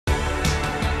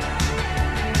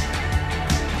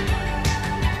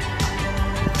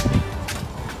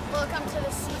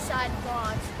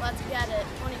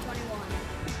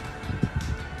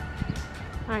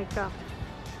right, go.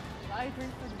 Buy a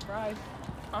drink for the bride.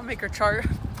 I'll make her chart.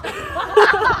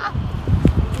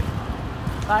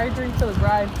 Buy a drink for the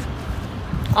bride.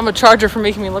 I'm a charger for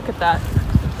making me look at that.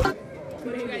 What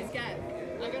do you guys get?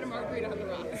 I got a margarita on the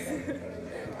rocks.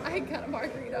 I got a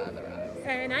margarita on the rocks.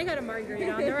 And I got a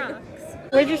margarita on the rocks.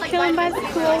 We're just chilling by the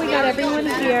pool. We got everyone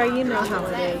here. You know how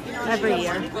it is every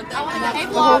year. The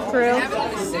whole crew.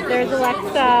 There's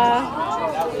Alexa.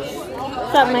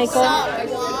 What's up, Michael?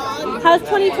 How's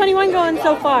 2021 going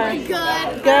so far? Good.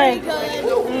 Good. Very good.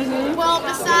 Well,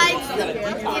 besides the,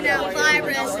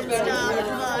 virus and stuff.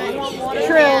 But,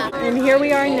 True. yeah. And here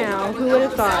we are now. Who would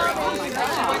have thought?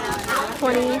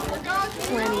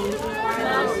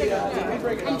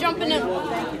 2020. I'm jumping in.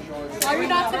 Are you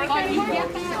not sitting anymore?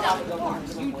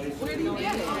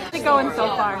 How's it going so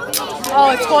far? Oh,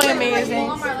 it's going amazing.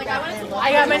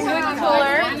 I got my new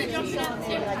cooler.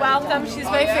 Welcome. She's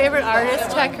my favorite artist.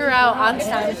 Check her out on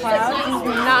SoundCloud.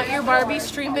 Not Your Barbie.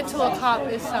 Stream it till a cop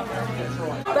this summer.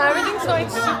 But everything's going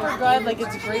super good. Like,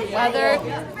 it's great weather.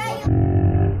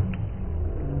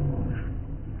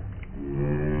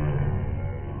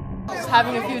 Just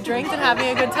having a few drinks and having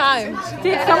a good time.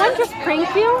 Did someone just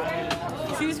prank you?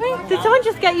 Excuse me? Did someone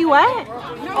just get you wet?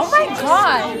 Oh my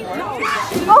god!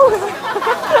 Oh!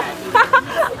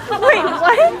 Wait,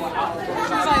 what?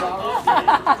 She was like,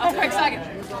 a quick second.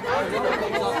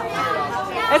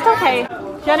 It's okay.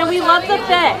 Jenna, we love the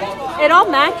fit. It all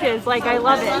matches. Like, I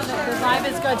love it. The vibe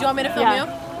is good. Do you want me to film you?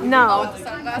 No.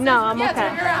 No, I'm okay.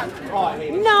 Turn it around.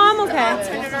 No, I'm okay.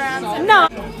 Turn it around. No.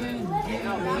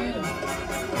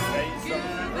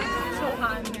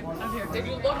 Did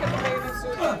you look at the bathing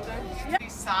suit?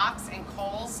 Socks and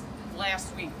Kohl's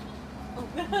last week.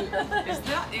 Is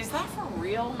that for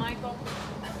real, Michael?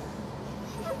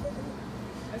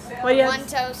 Well, yes. One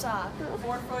toe sock.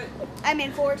 4 foot. I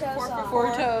mean, four toe sock.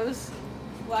 4 toes.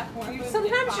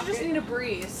 Sometimes you just need a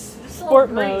breeze.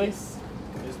 Sport mode. See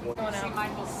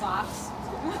Michael's socks.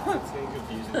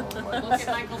 Look at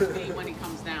Michael's feet when he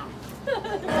comes down. We're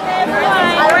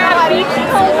at Beach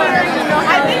Culver.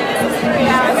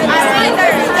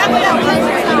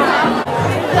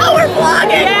 Oh, we're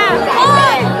vlogging! Yeah.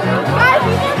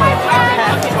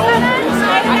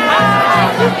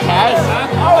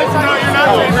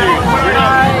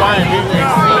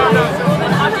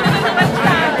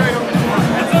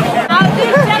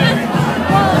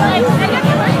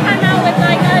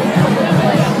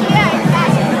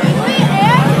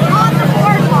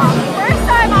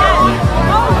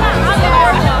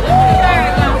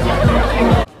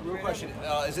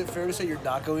 Is it fair to say you're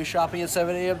not going shopping at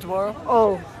 7 a.m. tomorrow?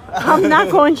 Oh, I'm not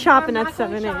going shopping at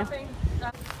 7 a.m.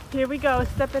 Here we go,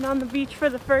 stepping on the beach for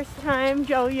the first time.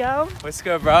 Yo-yo. What's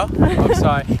good, bro? I'm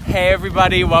sorry. Hey,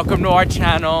 everybody. Welcome to our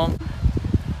channel.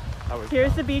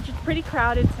 Here's the beach. It's pretty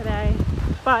crowded today,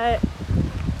 but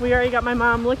we already got my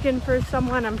mom looking for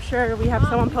someone. I'm sure we have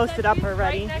someone posted up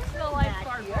already. Right next to the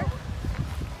lifeguard boat.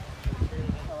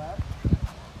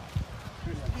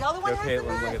 Yo,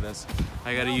 Caitlin, look at this.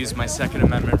 I gotta use my Second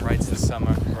Amendment rights this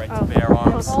summer. Right to bear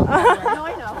arms.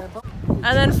 And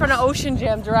then in front of Ocean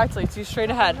Jam directly, so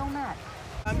straight ahead.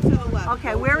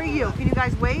 Okay, where are you? Can you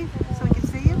guys wave so we can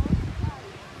see you?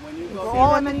 We're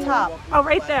all on the top. Oh,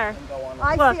 right there.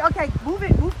 I Look. see. Okay, move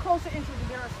it. Move closer into the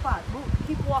nearest spot. Move.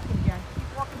 Keep walking, Jen.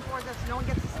 Keep walking towards us so no one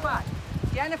gets the spot.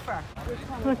 Jennifer.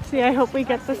 Let's see, I hope we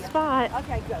get the spot.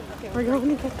 Okay, good. Okay, We're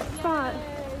going to get the spot.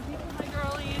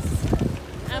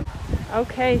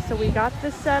 Okay, so we got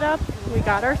this set up. We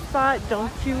got our spot.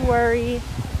 Don't you worry.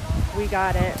 We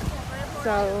got it.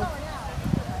 So,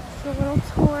 it's a little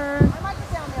tour. I might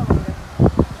get down there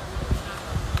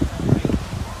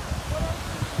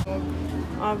later.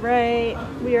 All right,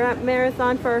 we are at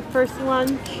Marathon for our first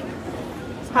lunch.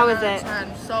 How is it?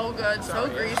 So good, so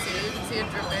greasy. You can see it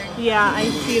dripping. Yeah, I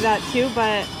see that too,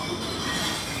 but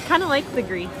kind of like the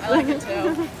grease. I like it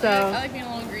too. So. I like being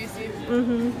a little greasy.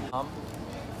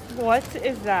 What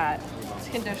is that? It's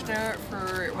conditioner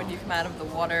for when you come out of the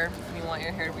water and you want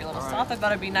your hair to be a little soft. I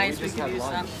thought it'd be nice. We could use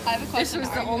some. I have a question. This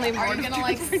was the only more. Are you gonna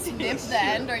like snip the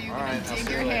end, or are you gonna dig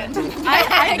your hand in the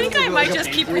bag? I think I might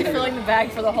just keep refilling the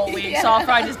bag for the whole week. So I'll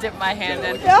probably just dip my hand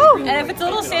in. No. And if it's a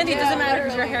little sandy, it doesn't matter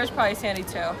because your hair is probably sandy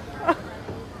too.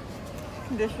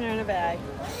 Conditioner in a bag.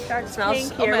 Shark Smells.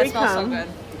 Tank, Oh here man, we it smells come. so good.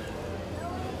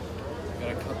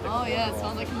 Oh yeah, it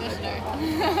smells like conditioner.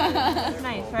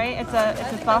 Nice, right? It's a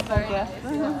thoughtful gift.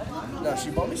 No, she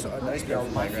bought me a nice pair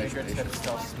of my Fingertips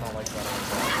still smell like butter.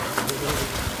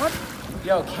 What?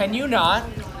 Yo, can you not?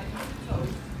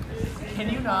 Can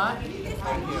you not?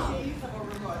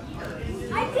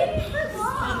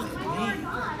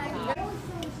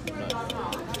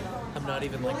 not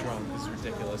even like drunk. This is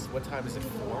ridiculous. What time is it?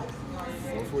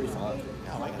 4:45.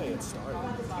 Oh, I gotta get started.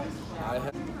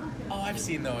 Oh, I've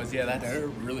seen those. Yeah, they're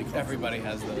really cool. Everybody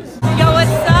has those. Yo, what's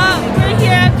up? We're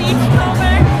here at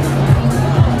Beachcomber.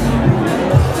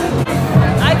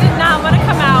 I did not want to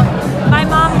come out. My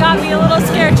mom got me a little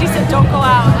scared. She said, don't go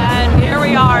out. And here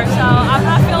we are. So I'm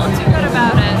not feeling too good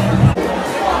about it.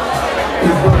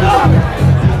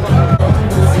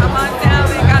 Come on down.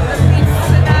 We got the beach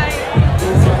tonight.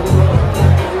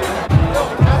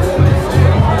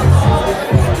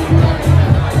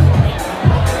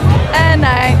 And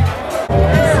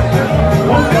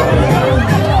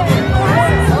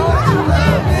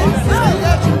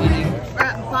We're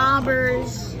at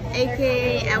Bobber's,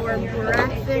 aka our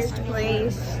breakfast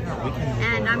place,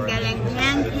 and I'm getting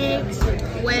pancakes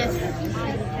with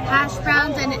hash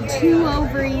browns and 2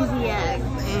 over easy eggs.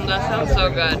 That sounds so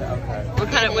good.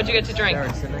 What'd you get to drink?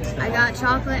 I got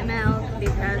chocolate milk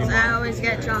because I always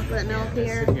get chocolate milk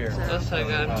here. That's so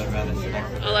good.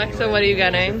 Alexa, what are you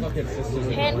getting?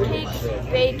 Pancakes,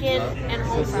 bacon, and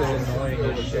whole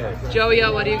fries. Joey,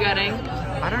 what are you getting?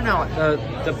 I don't know.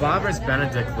 The Bobber's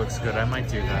Benedict looks good. I might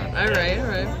do that. All right.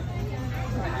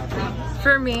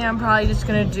 For me, I'm probably just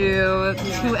gonna do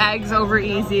 2 eggs over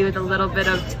easy with a little bit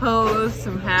of toast,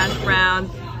 some hash browns.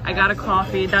 I got a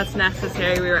coffee. That's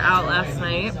necessary. We were out last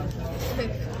night.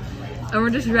 And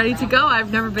we're just ready to go.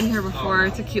 I've never been here before.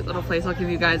 It's a cute little place. I'll give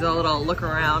you guys a little look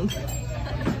around. Did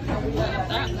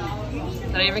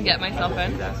I even get myself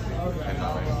in?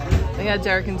 I got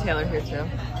Derek and Taylor here too.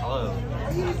 Hello.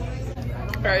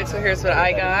 All right, so here's what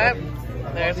I got.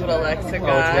 There's what Alexa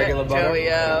got.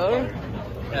 Joey-O.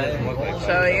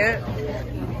 Showing it.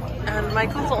 And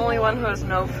Michael's the only one who has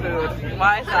no food.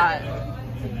 Why is that?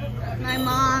 My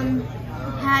mom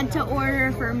had to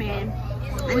order for me,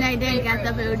 and I didn't get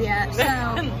the food yet,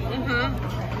 so.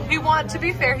 To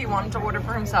be fair, he wanted to order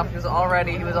for himself. He was all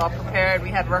prepared. We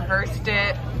had rehearsed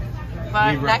it.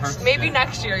 But maybe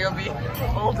next year you'll be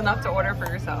old enough to order for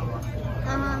yourself.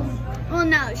 Well,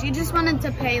 no, she just wanted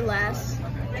to pay less.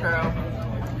 True.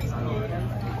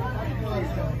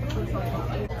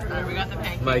 Alright, we got the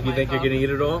pancake. Mike, you think you're gonna eat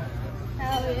it all?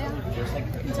 Hell yeah.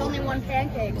 It's only 1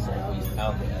 pancake,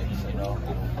 so.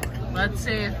 Let's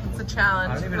see. It's a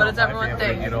challenge. What does everyone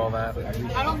think? Eat all that.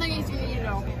 I don't think he's gonna eat it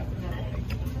all.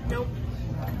 Nope.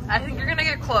 I think you're gonna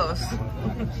get close.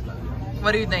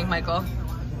 What do you think, Michael?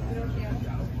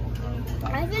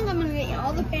 I think I'm gonna eat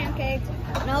all the pancakes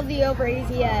and all the over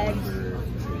easy eggs.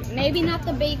 Maybe not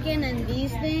the bacon and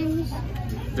these things.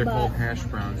 They're but called hash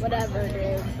browns. whatever it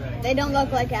is. They don't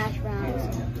look like hash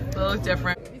browns. They look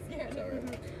different.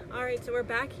 Alright, so we're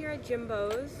back here at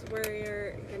Jimbo's.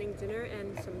 We're getting dinner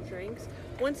and some drinks.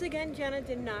 Once again, Jenna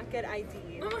did not get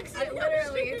ID.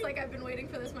 Literally, it's like I've been waiting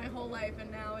for this my whole life, and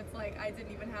now it's like I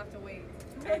didn't even have to wait.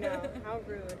 I know, how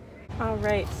rude.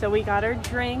 Alright, so we got our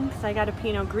drinks. I got a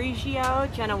Pinot Grigio.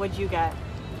 Jenna, what'd you get?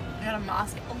 I got a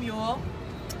Moscow Mule.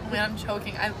 Oh man, I'm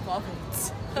choking. I love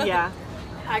it. Yeah.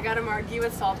 I got a margie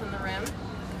with salt in the rim.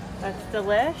 That's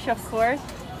delish, of course.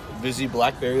 Vizzy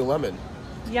Blackberry Lemon.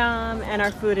 Yum, and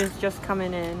our food is just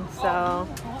coming in, so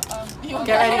Get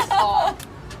ready.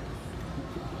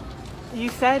 you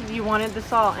said you wanted the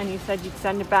salt and you said you'd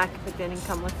send it back if it didn't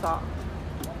come with salt.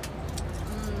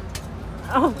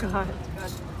 Oh god.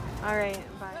 Alright,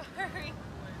 bye.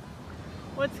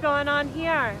 What's going on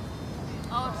here?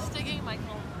 Oh, just sticking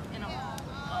Michael in a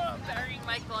burying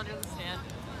Michael under the stand.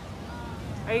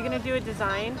 Are you gonna do a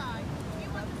design?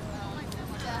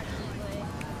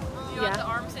 You want the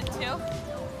arms in too?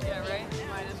 Yeah, right?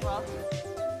 Might as well.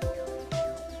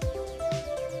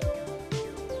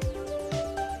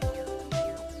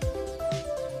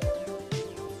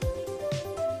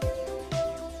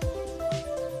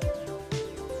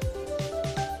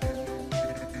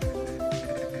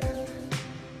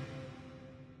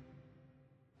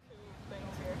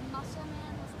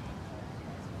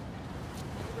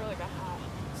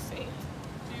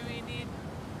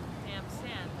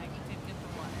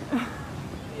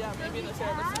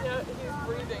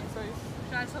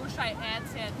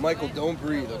 Michael, don't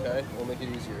breathe, okay? We'll make it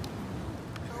easier.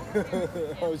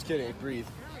 I was kidding. Breathe.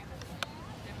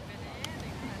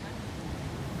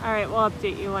 All right, we'll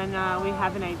update you when we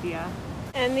have an idea.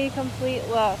 And the complete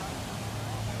look.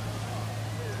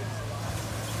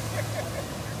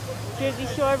 Jersey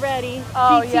Shore ready.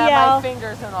 Oh GTL. yeah, my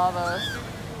fingers and all those.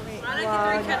 I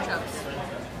got 3 ketchups.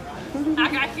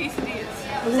 I got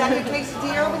quesadillas. Is that your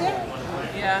quesadilla over there?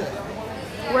 Yeah.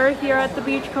 We're here at the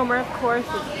Beachcomber, of course.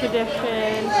 It's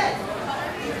tradition.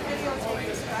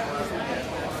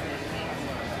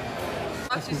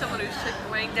 I see someone who's chicken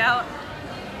winged out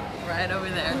right over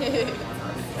there.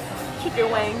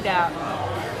 You're weighing down.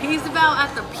 He's about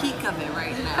at the peak of it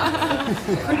right now.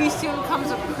 Pretty soon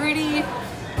comes a pretty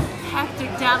hectic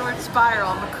downward spiral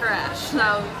of a crash.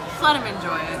 So just let him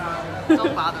enjoy it.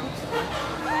 Don't bother him.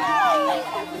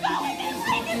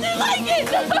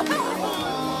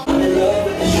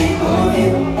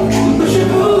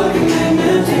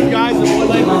 Guys, the one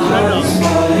life